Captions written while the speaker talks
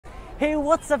Hey,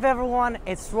 what's up everyone?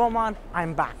 It's Roman,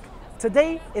 I'm back.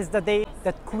 Today is the day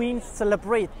that Queen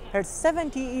celebrates her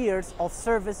 70 years of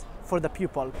service for the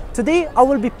people. Today I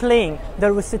will be playing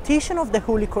the recitation of the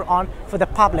Holy Quran for the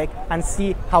public and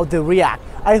see how they react.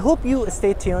 I hope you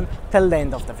stay tuned till the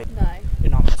end of the video. No.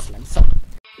 You're not Muslim, so.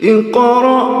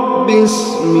 اقرأ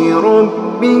باسم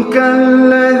ربك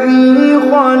الذي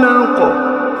خلق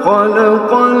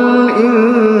خلق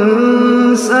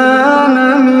الإنسان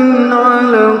من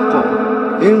علق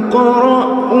اقرأ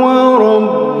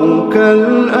وربك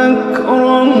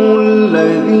الأكرم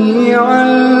الذي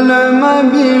علم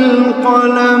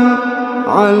بالقلم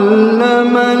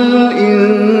علم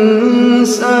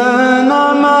الإنسان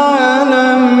ما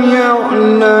لم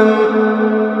يعلم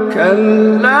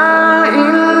كلا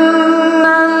إن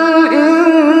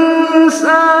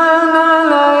الإنسان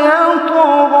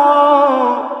ليطغى.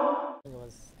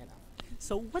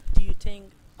 So what do you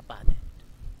think about it?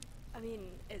 I mean,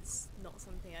 it's not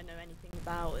something I know anything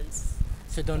about.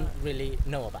 So don't really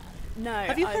know about it? No.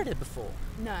 Have you heard it before?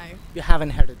 No. You haven't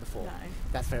heard it before? No.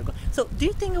 That's very good. So do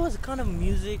you think it was kind of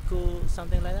music or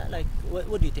something like that? Like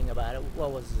what do you think about it?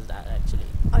 What was that actually?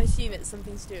 I assume it's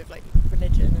something to do with like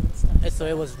religion and stuff. So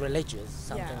it was religious,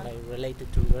 something Yeah. like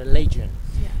related to religion.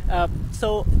 Yeah.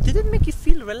 So did it make you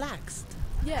feel relaxed?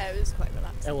 Yeah, it was quite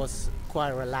relaxing. It was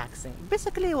quite relaxing.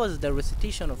 Basically it was the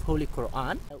recitation of Holy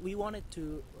Quran. We wanted to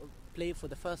play for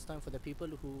the first time for the people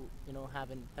who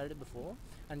haven't heard it before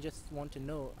and just want to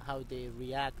know how they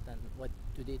react and what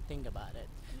do they think about it.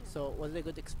 So was it a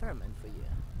good experiment for you?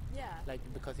 Yeah. Like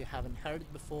because you haven't heard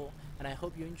it before, and I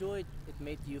hope you enjoyed it.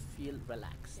 Made you feel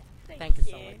relaxed. Yeah. Thank you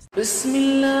so much. بسم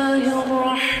الله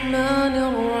الرحمن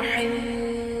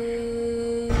الرحيم.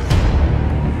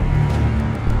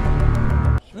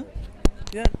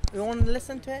 You want to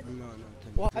listen to it? No,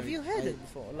 thank Well, you. have you heard it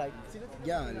before? Like,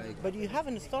 Yeah, like but you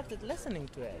haven't started listening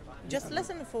to it. Just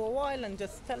listen for a while and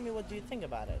just tell me what do you think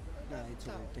about it. it's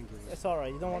okay. Thank you. It's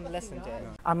alright. You don't want to listen to it.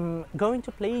 I'm going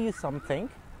to play you something.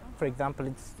 For example,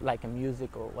 it's like a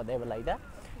music or whatever like that.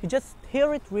 You just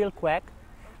hear it real quick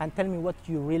and tell me what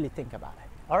you really think about it.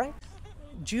 Alright?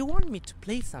 Do you want me to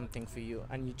play something for you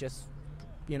and you just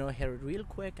hear it real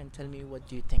quick and tell me what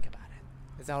do you think about it?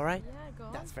 Is that alright? Yeah, go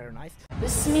on. That's very nice.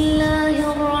 بسم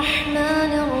الله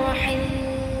الرحمن الرحيم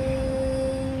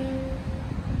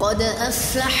قد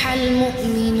أفلح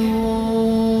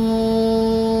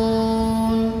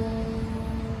المؤمنون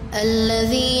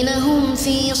الذين هم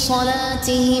في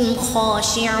صلاتهم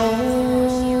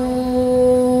خاشعون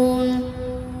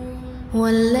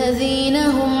والذين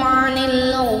هم عن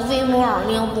اللغو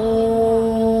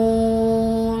معرضون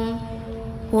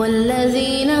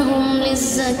والذين هم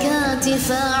للزكاة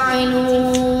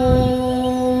فاعلون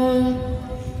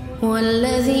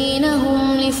والذين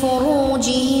هم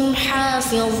لفروجهم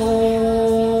حافظون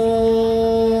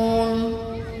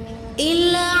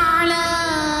إلا على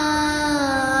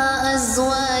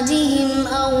أزواجهم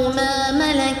أو ما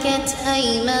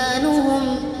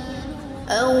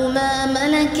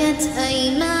ملكت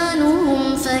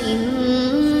أيمانهم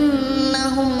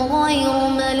فإنهم غير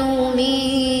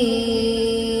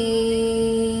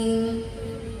ملومين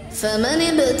فمن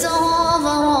ابتغى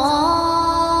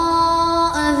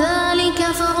وراء ذلك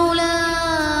فأولئك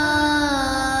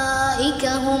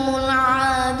هم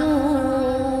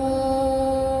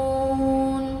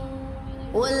العادون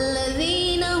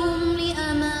والذين هم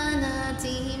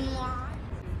لأماناتهم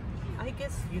I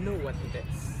guess you know what it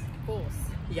is. Of course.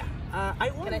 Yeah. I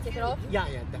want. Can I take it off? Yeah,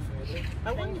 definitely.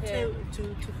 I want you you. to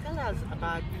tell us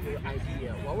about your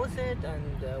idea. What was it,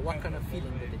 and what kind of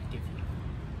feeling did it give you?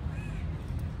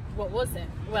 What was it?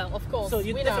 Well, of course. So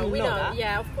you we definitely know. know that?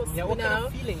 Yeah, of course. Yeah. we What know. kind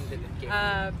of feeling did it give you?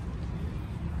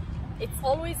 It's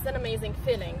always an amazing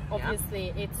feeling. Obviously,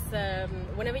 it's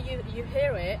whenever you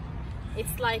hear it,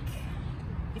 it's like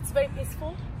it's very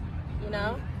peaceful. It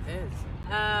is.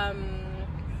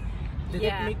 Did yeah.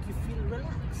 it make you feel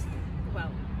relaxed?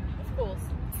 Well, of course.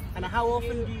 And how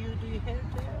often do you hear it?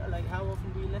 Like how often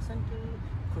do you listen to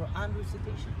Quran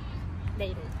recitation?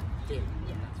 Daily. Daily.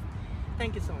 Yeah.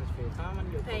 Thank you so much for your time and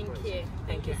your Thank cooperation. you.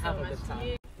 Thank you. so Have a much. good time.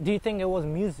 You- Do you think it was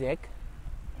music?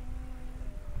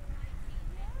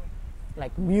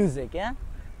 Like music, yeah?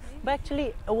 But actually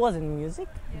it wasn't music.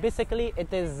 Basically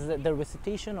it is the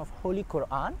recitation of Holy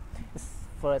Quran. It's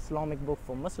for Islamic book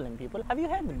for Muslim people. Have you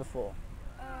heard it before?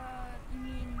 You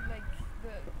mean like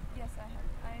the? Yes, I have.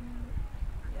 I'm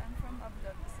from Abu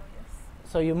Dhabi, so yes.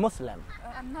 So you're Muslim.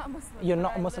 I'm not Muslim. You're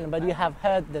not I Muslim, live- but I you have live-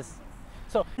 heard this.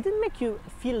 So did it make you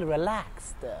feel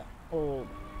relaxed or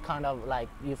kind of like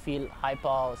you feel hyper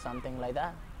or something like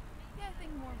that? Yeah, I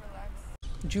think more relaxed.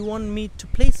 Do you want me to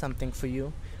play something for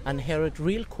you and hear it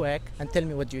real quick and tell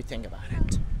me what do you think about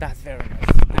it. That's very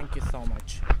nice. Thank you so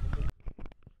much.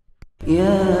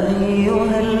 يا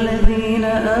أيها الذين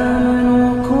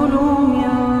آمنوا كلوا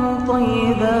من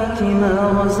طيبات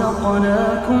ما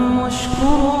رزقناكم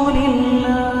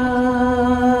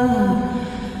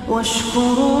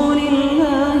واشكروا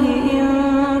لله إن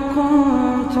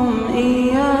كنتم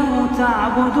إياه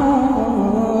تعبدون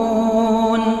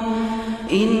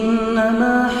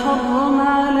إنما حرم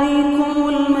عليكم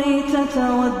الميتة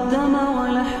والدم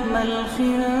ولحم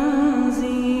الخنزير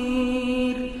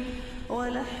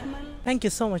Thank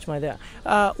you so much, my dear.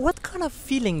 What kind of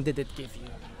feeling did it give you?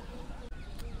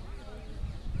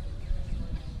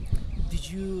 Did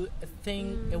you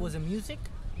think it was a music?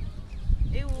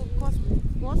 It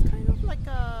was kind of like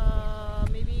a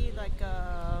maybe like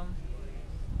a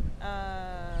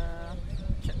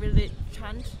really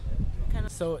chant kind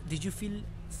of. So did you feel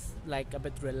like a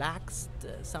bit relaxed,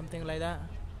 something like that?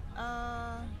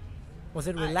 Was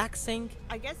it relaxing?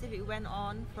 I guess if it went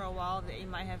on for a while, it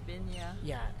might have been, yeah.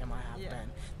 Yeah, it might have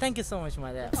been. Thank you so much,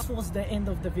 my dear. This was the end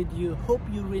of the video. Hope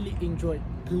you really enjoyed.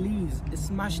 Please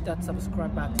smash that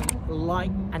subscribe button,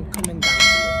 like and comment down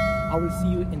below. I will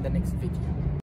see you in the next video.